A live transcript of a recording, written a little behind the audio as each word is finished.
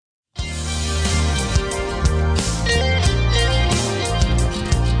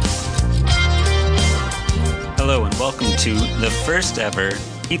to the first ever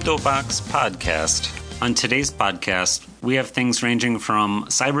Box podcast. On today's podcast, we have things ranging from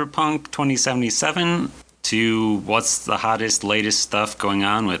Cyberpunk 2077 to what's the hottest, latest stuff going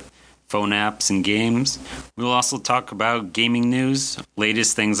on with phone apps and games. We'll also talk about gaming news,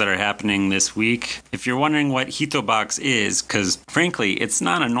 latest things that are happening this week. If you're wondering what Box is, because frankly, it's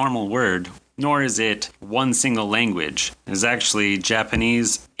not a normal word, nor is it one single language. It's actually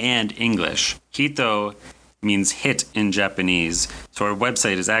Japanese and English. Hito means hit in Japanese, so our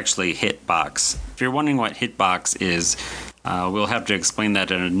website is actually Hitbox. If you're wondering what Hitbox is, we'll have to explain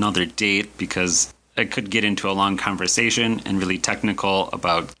that at another date because it could get into a long conversation and really technical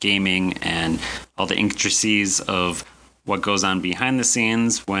about gaming and all the intricacies of what goes on behind the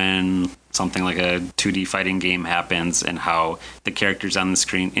scenes when something like a 2D fighting game happens and how the characters on the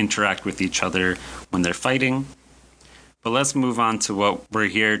screen interact with each other when they're fighting. But let's move on to what we're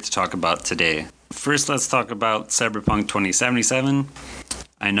here to talk about today. First, let's talk about Cyberpunk 2077.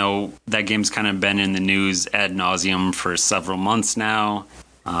 I know that game's kind of been in the news ad nauseum for several months now.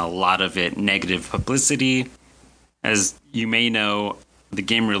 A lot of it negative publicity. As you may know, the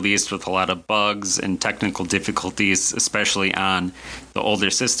game released with a lot of bugs and technical difficulties, especially on the older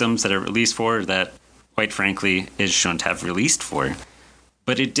systems that it released for that, quite frankly, it shouldn't have released for.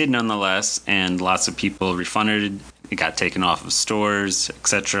 But it did nonetheless, and lots of people refunded. It got taken off of stores,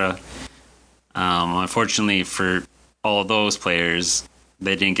 etc. Unfortunately for all those players,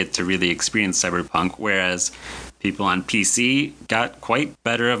 they didn't get to really experience Cyberpunk, whereas people on PC got quite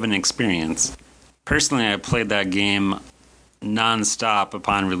better of an experience. Personally, I played that game non-stop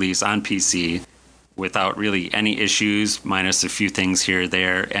upon release on PC without really any issues, minus a few things here or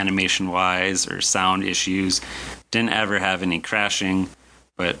there, animation-wise or sound issues. Didn't ever have any crashing,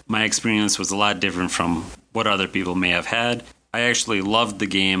 but my experience was a lot different from what other people may have had. I actually loved the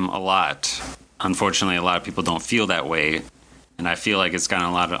game a lot. Unfortunately, a lot of people don't feel that way, and I feel like it's gotten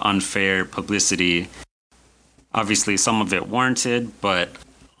a lot of unfair publicity. Obviously, some of it warranted, but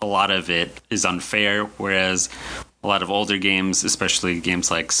a lot of it is unfair, whereas a lot of older games, especially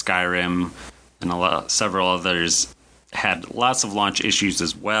games like Skyrim and several others, had lots of launch issues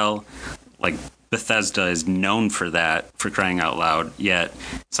as well. Like Bethesda is known for that, for crying out loud, yet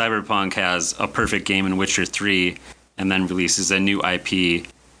Cyberpunk has a perfect game in Witcher 3 and then releases a new IP,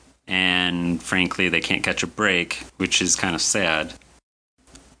 and frankly, they can't catch a break, which is kind of sad.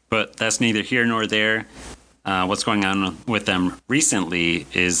 But that's neither here nor there. What's going on with them recently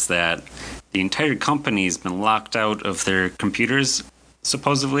is that the entire company's been locked out of their computers,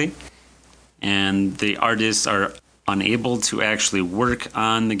 supposedly, and the artists are unable to actually work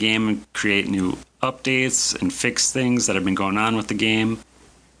on the game and create new updates and fix things that have been going on with the game.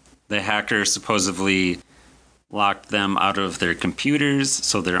 The hackers supposedly locked them out of their computers,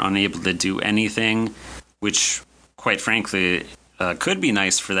 so they're unable to do anything, which, quite frankly, could be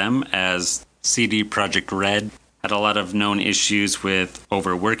nice for them, as CD Projekt Red had a lot of known issues with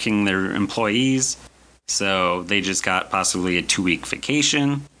overworking their employees, so they just got possibly a 2-week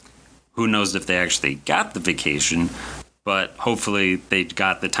vacation. Who knows if they actually got the vacation, but hopefully they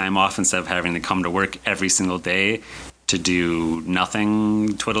got the time off instead of having to come to work every single day to do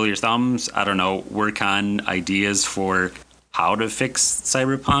nothing, twiddle your thumbs, I don't know, work on ideas for how to fix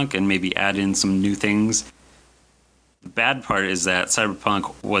Cyberpunk and maybe add in some new things. The bad part is that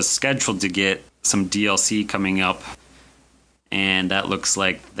Cyberpunk was scheduled to get some DLC coming up, and that looks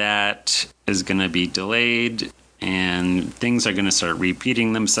like that is going to be delayed, and things are going to start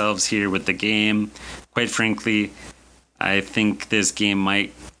repeating themselves here with the game. Quite frankly, I think this game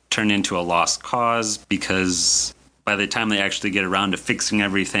might turn into a lost cause because by the time they actually get around to fixing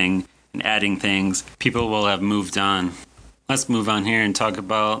everything and adding things, people will have moved on. Let's move on here and talk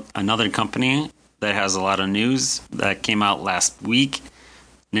about another company that has a lot of news that came out last week,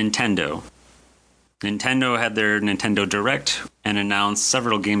 Nintendo. Nintendo had their Nintendo Direct and announced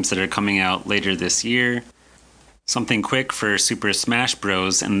several games that are coming out later this year. Something quick for Super Smash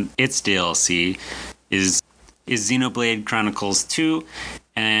Bros. And its DLC is Xenoblade Chronicles 2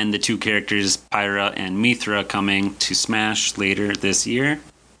 and the two characters Pyra and Mithra coming to Smash later this year.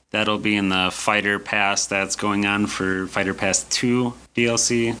 That'll be in the Fighter Pass that's going on for Fighter Pass 2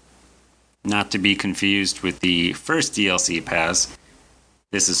 DLC. Not to be confused with the first DLC pass.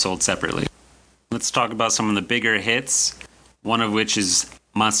 This is sold separately. Let's talk about some of the bigger hits, one of which is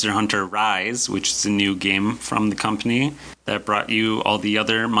Monster Hunter Rise, which is a new game from the company that brought you all the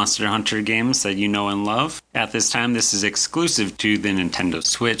other Monster Hunter games that you know and love. At this time, this is exclusive to the Nintendo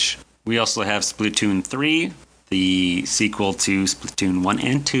Switch. We also have Splatoon 3, the sequel to Splatoon 1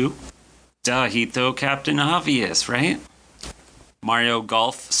 and 2. Duh, Hito, Captain Obvious, right? Mario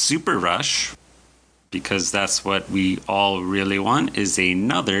Golf Super Rush, because that's what we all really want, is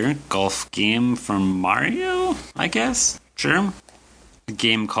another golf game from Mario, I guess. Sure. A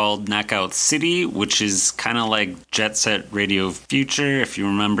game called Knockout City, which is kind of like Jet Set Radio Future, if you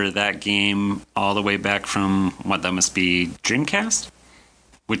remember that game all the way back from, that must be Dreamcast?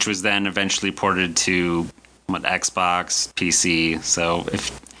 Which was then eventually ported to, Xbox, PC. So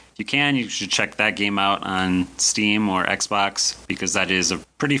if you can, you should check that game out on Steam or Xbox, because that is a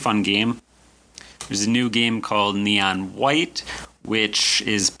pretty fun game. There's a new game called Neon White, which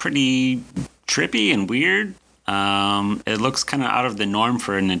is pretty trippy and weird. It looks kind of out of the norm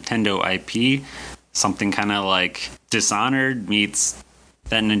for a Nintendo IP. Something kind of like Dishonored meets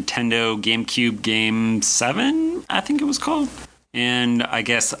that Nintendo GameCube game 7, I think it was called. And I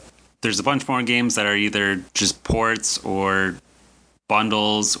guess there's a bunch more games that are either just ports or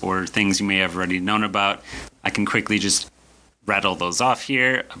bundles or things you may have already known about. I can quickly just rattle those off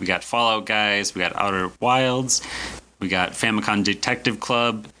here. We got Fallout Guys, we got Outer Wilds, we got Famicom Detective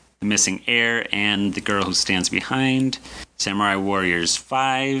Club, The Missing Heir, and The Girl Who Stands Behind, Samurai Warriors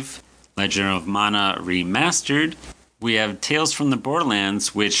 5, Legend of Mana Remastered. We have Tales from the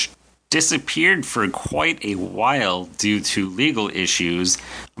Borderlands, which disappeared for quite a while due to legal issues.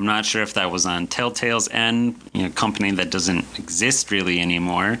 I'm not sure if that was on Telltale's end, a company that doesn't exist really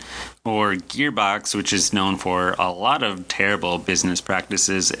anymore, or Gearbox, which is known for a lot of terrible business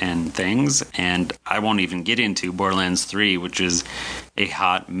practices and things. And I won't even get into Borderlands 3, which is a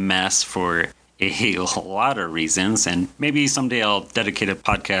hot mess for a lot of reasons. And maybe someday I'll dedicate a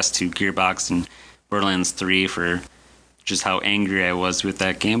podcast to Gearbox and Borderlands 3 for just how angry I was with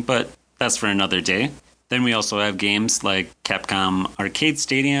that game. But that's for another day. Then we also have games like Capcom Arcade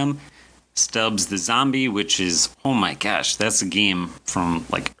Stadium, Stubbs the Zombie, which is, oh my gosh, that's a game from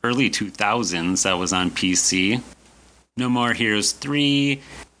like early 2000s that was on PC. No More Heroes 3.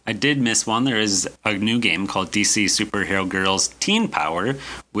 I did miss one. There is a new game called DC Superhero Girls Teen Power,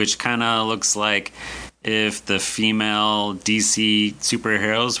 which kind of looks like if the female DC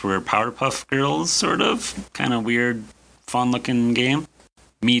superheroes were Powerpuff Girls, sort of. Kind of weird, fun-looking game.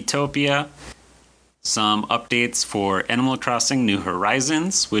 Miitopia, some updates for Animal Crossing New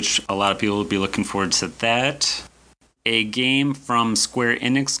Horizons, which a lot of people will be looking forward to that. A game from Square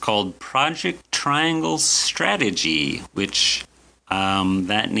Enix called Project Triangle Strategy, which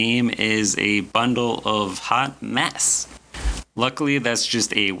that name is a bundle of hot mess. Luckily, that's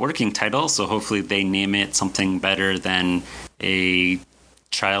just a working title, so hopefully they name it something better than a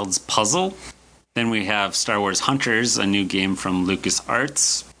child's puzzle. Then we have Star Wars Hunters, a new game from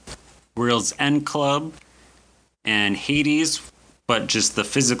LucasArts, World's End Club, and Hades, but just the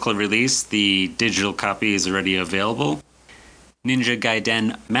physical release. The digital copy is already available. Ninja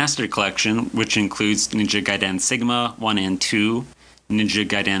Gaiden Master Collection, which includes Ninja Gaiden Sigma 1 and 2, Ninja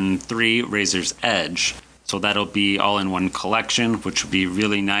Gaiden 3 Razor's Edge. So that'll be all in one collection, which would be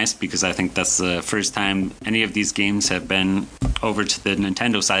really nice because I think that's the first time any of these games have been over to the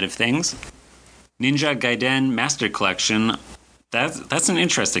Nintendo side of things. Ninja Gaiden Master Collection, that's an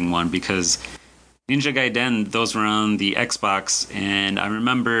interesting one because Ninja Gaiden, those were on the Xbox, and I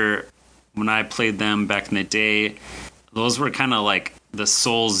remember when I played them back in the day, those were kind of like the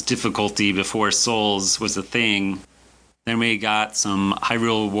Souls difficulty before Souls was a thing. Then we got some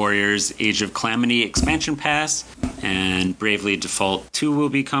Hyrule Warriors Age of Calamity expansion pass, and Bravely Default 2 will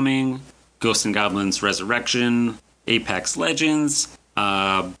be coming, Ghosts and Goblins Resurrection, Apex Legends.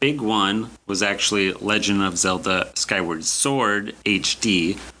 Big one was actually Legend of Zelda Skyward Sword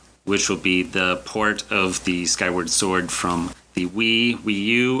HD, which will be the port of the Skyward Sword from the Wii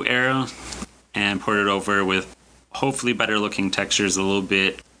U era, and ported over with hopefully better looking textures, a little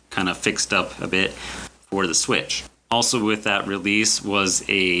bit kind of fixed up a bit for the Switch. Also with that release was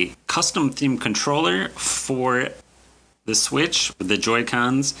a custom theme controller for the Switch with the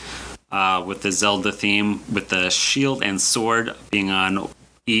Joy-Cons, with the Zelda theme, with the shield and sword being on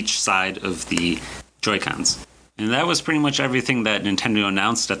each side of the Joy-Cons. And that was pretty much everything that Nintendo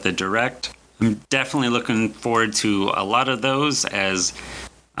announced at the Direct. I'm definitely looking forward to a lot of those, as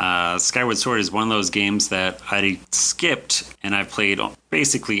Skyward Sword is one of those games that I skipped, and I've played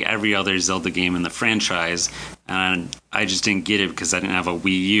basically every other Zelda game in the franchise, and I just didn't get it because I didn't have a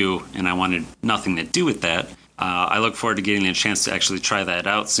Wii U, and I wanted nothing to do with that. I look forward to getting a chance to actually try that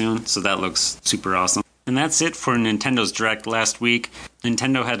out soon, so that looks super awesome. And that's it for Nintendo's Direct last week.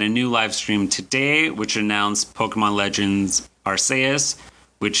 Nintendo had a new live stream today, which announced Pokemon Legends Arceus,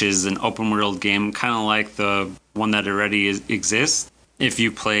 which is an open world game kind of like the one that already exists. If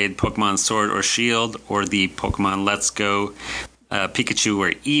you played Pokemon Sword or Shield or the Pokemon Let's Go Pikachu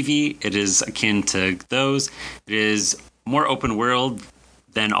or Eevee, it is akin to those. It is more open world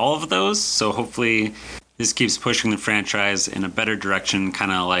than all of those. So hopefully this keeps pushing the franchise in a better direction,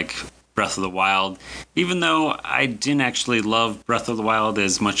 kind of like Breath of the Wild. Even though I didn't actually love Breath of the Wild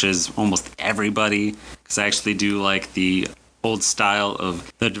as much as almost everybody, because I actually do like the old style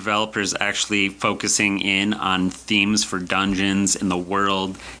of the developers actually focusing in on themes for dungeons in the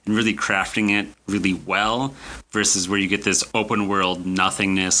world and really crafting it really well, versus where you get this open world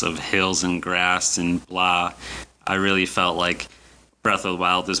nothingness of hills and grass and blah. I really felt like Breath of the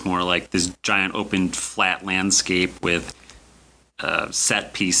Wild is more like this giant open flat landscape with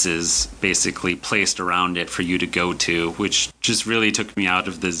set pieces basically placed around it for you to go to, which just really took me out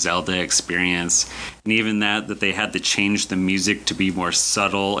of the Zelda experience. And even that they had to change the music to be more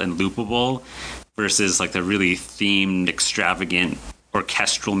subtle and loopable versus like the really themed, extravagant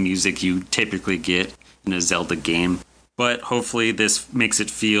orchestral music you typically get in a Zelda game. But hopefully this makes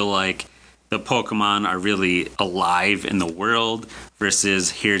it feel like the Pokemon are really alive in the world versus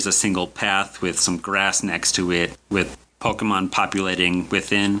here's a single path with some grass next to it with Pokemon populating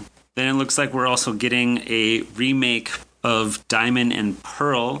within. Then it looks like we're also getting a remake of Diamond and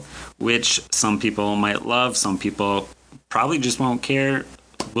Pearl, which some people might love, some people probably just won't care.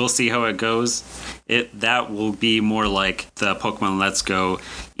 We'll see how it goes. That will be more like the Pokemon Let's Go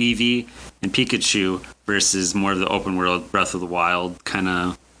Eevee and Pikachu versus more of the open world Breath of the Wild kind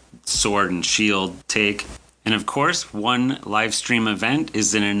of sword and shield take. And of course, one live stream event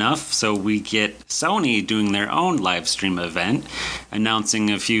isn't enough, so we get Sony doing their own live stream event,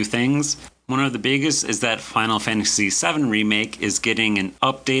 announcing a few things. One of the biggest is that Final Fantasy VII Remake is getting an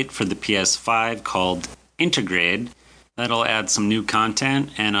update for the PS5 called Integrate. That'll add some new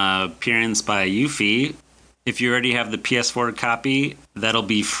content and an appearance by Yuffie. If you already have the PS4 copy, that'll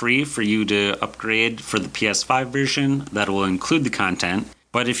be free for you to upgrade for the PS5 version. That will include the content.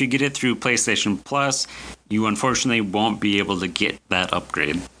 But if you get it through PlayStation Plus, you unfortunately won't be able to get that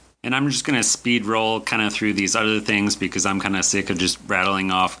upgrade. And I'm just going to speed roll kind of through these other things because I'm kind of sick of just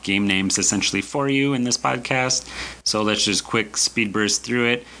rattling off game names essentially for you in this podcast. So let's just quick speed burst through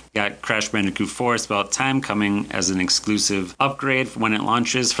it. You got Crash Bandicoot 4, It's About Time, coming as an exclusive upgrade when it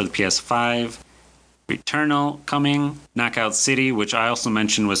launches for the PS5. Returnal coming. Knockout City, which I also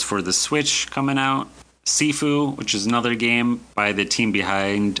mentioned was for the Switch, coming out. Sifu, which is another game by the team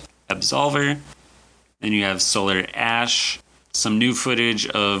behind Absolver. Then you have Solar Ash, some new footage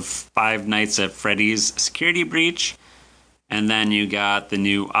of Five Nights at Freddy's Security Breach, and then you got the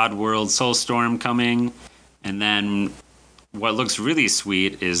new Oddworld Soulstorm coming, and then what looks really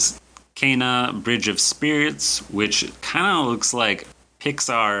sweet is Kena Bridge of Spirits, which kind of looks like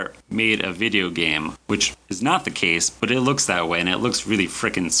Pixar made a video game, which is not the case, but it looks that way, and it looks really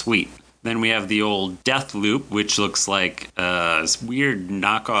freaking sweet. Then we have the old Deathloop, which looks like this weird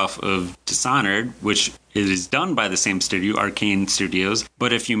knockoff of Dishonored, which is done by the same studio, Arcane Studios.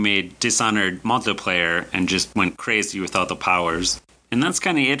 But if you made Dishonored multiplayer and just went crazy with all the powers. And that's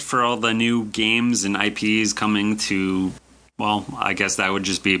kind of it for all the new games and IPs coming to, well, I guess that would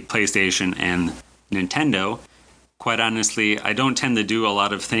just be PlayStation and Nintendo. Quite honestly, I don't tend to do a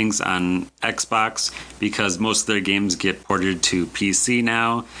lot of things on Xbox because most of their games get ported to PC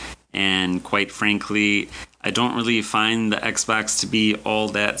now. And quite frankly, I don't really find the Xbox to be all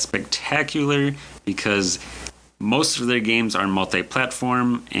that spectacular because most of their games are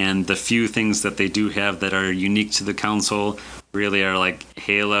multi-platform, and the few things that they do have that are unique to the console really are like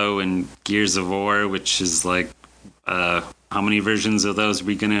Halo and Gears of War, which is like, how many versions of those are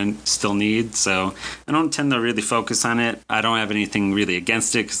we going to still need? So I don't tend to really focus on it. I don't have anything really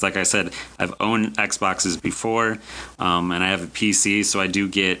against it because, like I said, I've owned Xboxes before, and I have a PC, so I do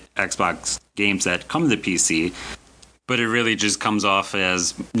get Xbox games that come to the PC. But it really just comes off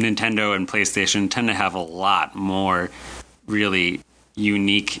as Nintendo and PlayStation tend to have a lot more really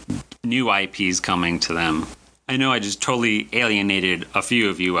unique new IPs coming to them. I know I just totally alienated a few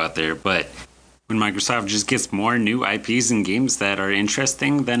of you out there, but when Microsoft just gets more new IPs and games that are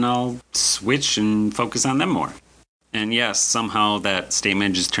interesting, then I'll switch and focus on them more. And yes, somehow that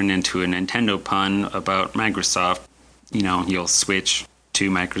statement just turned into a Nintendo pun about Microsoft. You know, you'll switch to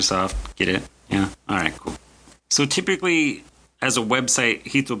Microsoft. Get it? Yeah? Alright, cool. So typically, as a website,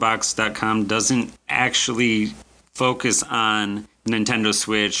 HitoBox.com doesn't actually focus on Nintendo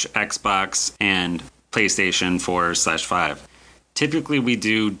Switch, Xbox, and PlayStation 4/5. Typically, we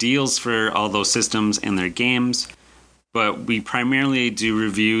do deals for all those systems and their games, but we primarily do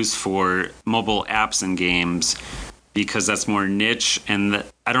reviews for mobile apps and games because that's more niche, and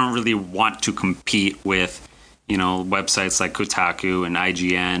I don't really want to compete with, you know, websites like Kotaku and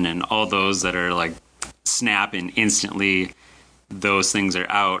IGN and all those that are like snap and instantly those things are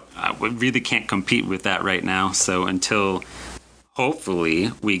out. We really can't compete with that right now. So until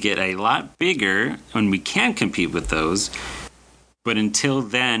hopefully we get a lot bigger and we can compete with those. But until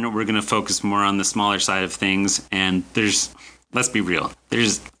then, we're going to focus more on the smaller side of things. And let's be real,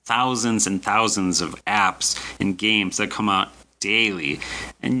 there's thousands and thousands of apps and games that come out daily,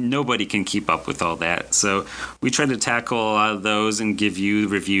 and nobody can keep up with all that. So we try to tackle a lot of those and give you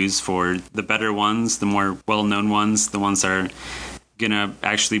reviews for the better ones, the more well-known ones, the ones that are going to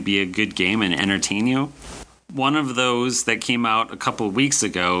actually be a good game and entertain you. One of those that came out a couple of weeks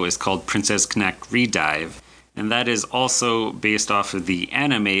ago is called Princess Connect Redive, and that is also based off of the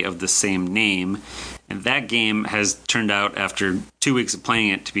anime of the same name. And that game has turned out, after 2 weeks of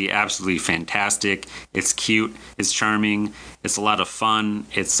playing it, to be absolutely fantastic. It's cute, it's charming, it's a lot of fun.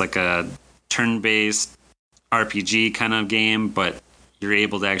 It's like a turn-based RPG kind of game, but you're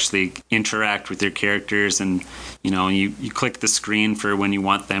able to actually interact with your characters, and you click the screen for when you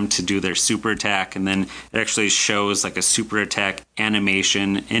want them to do their super attack, and then it actually shows like a super attack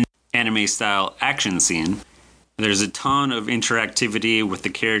animation in anime-style action scene. There's a ton of interactivity with the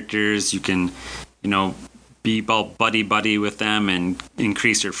characters. You can be all buddy with them and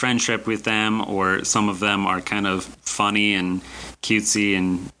increase your friendship with them, or some of them are kind of funny and cutesy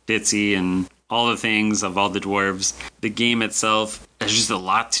and ditzy and all the things of all the dwarves. The game itself has just a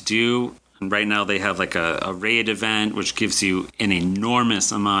lot to do. And right now they have like a raid event, which gives you an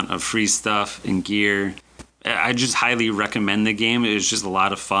enormous amount of free stuff and gear. I just highly recommend the game. It's just a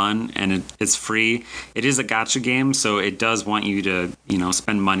lot of fun, and it's free. It is a gacha game, so it does want you to,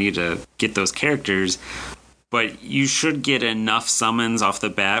 spend money to get those characters. But you should get enough summons off the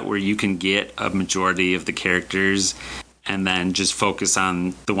bat where you can get a majority of the characters and then just focus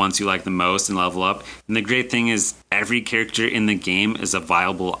on the ones you like the most and level up. And the great thing is every character in the game is a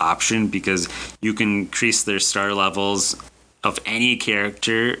viable option, because you can increase their star levels of any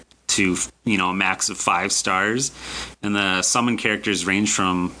character to a max of 5 stars, and the summon characters range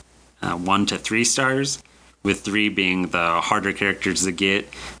from 1 to 3 stars, with 3 being the harder characters to get.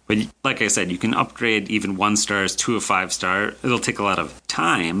 But like I said, you can upgrade even 1 stars to a 5 star. It'll take a lot of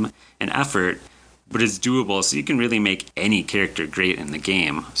time and effort, but it's doable, so you can really make any character great in the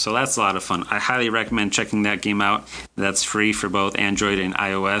game. So that's a lot of fun. I highly recommend checking that game out. That's free for both Android and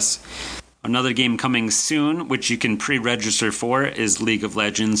iOS. Another game coming soon, which you can pre-register for, is League of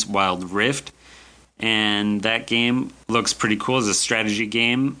Legends Wild Rift. And that game looks pretty cool. It's a strategy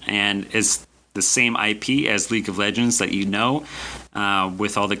game, and it's the same IP as League of Legends that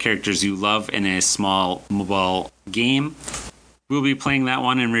with all the characters you love in a small mobile game. We'll be playing that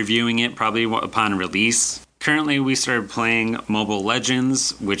one and reviewing it probably upon release. Currently, we started playing Mobile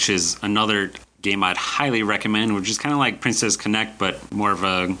Legends, which is another game I'd highly recommend, which is kind of like Princess Connect, but more of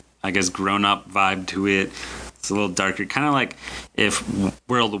a grown-up vibe to it. It's a little darker, kind of like if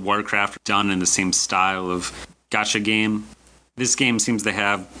World of Warcraft done in the same style of gacha game. This game seems to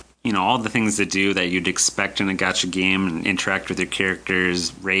have, all the things to do that you'd expect in a gacha game, and interact with your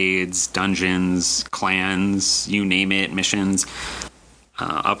characters, raids, dungeons, clans, you name it, missions,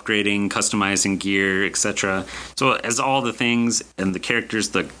 upgrading, customizing gear, etc. So as all the things, and the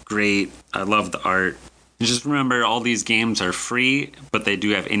characters look great. I love the art. Just remember, all these games are free, but they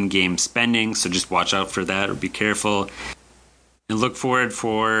do have in-game spending, so just watch out for that or be careful. And look forward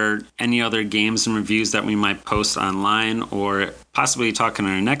for any other games and reviews that we might post online or possibly talk in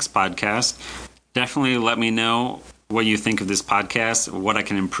our next podcast. Definitely let me know what you think of this podcast, what I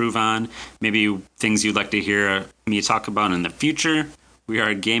can improve on, maybe things you'd like to hear me talk about in the future. We are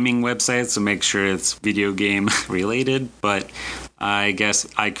a gaming website, so make sure it's video game related, but I guess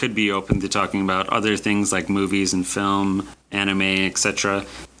I could be open to talking about other things like movies and film, anime, etc.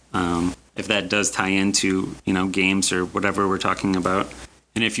 If that does tie into, games or whatever we're talking about.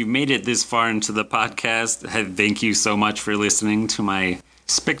 And if you've made it this far into the podcast, thank you so much for listening to my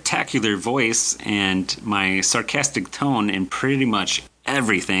spectacular voice and my sarcastic tone in pretty much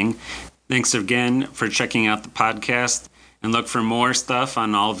everything. Thanks again for checking out the podcast, and look for more stuff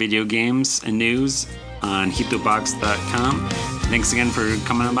on all video games and news on hitobox.com. Thanks again for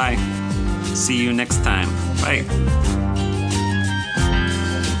coming by. See you next time. Bye.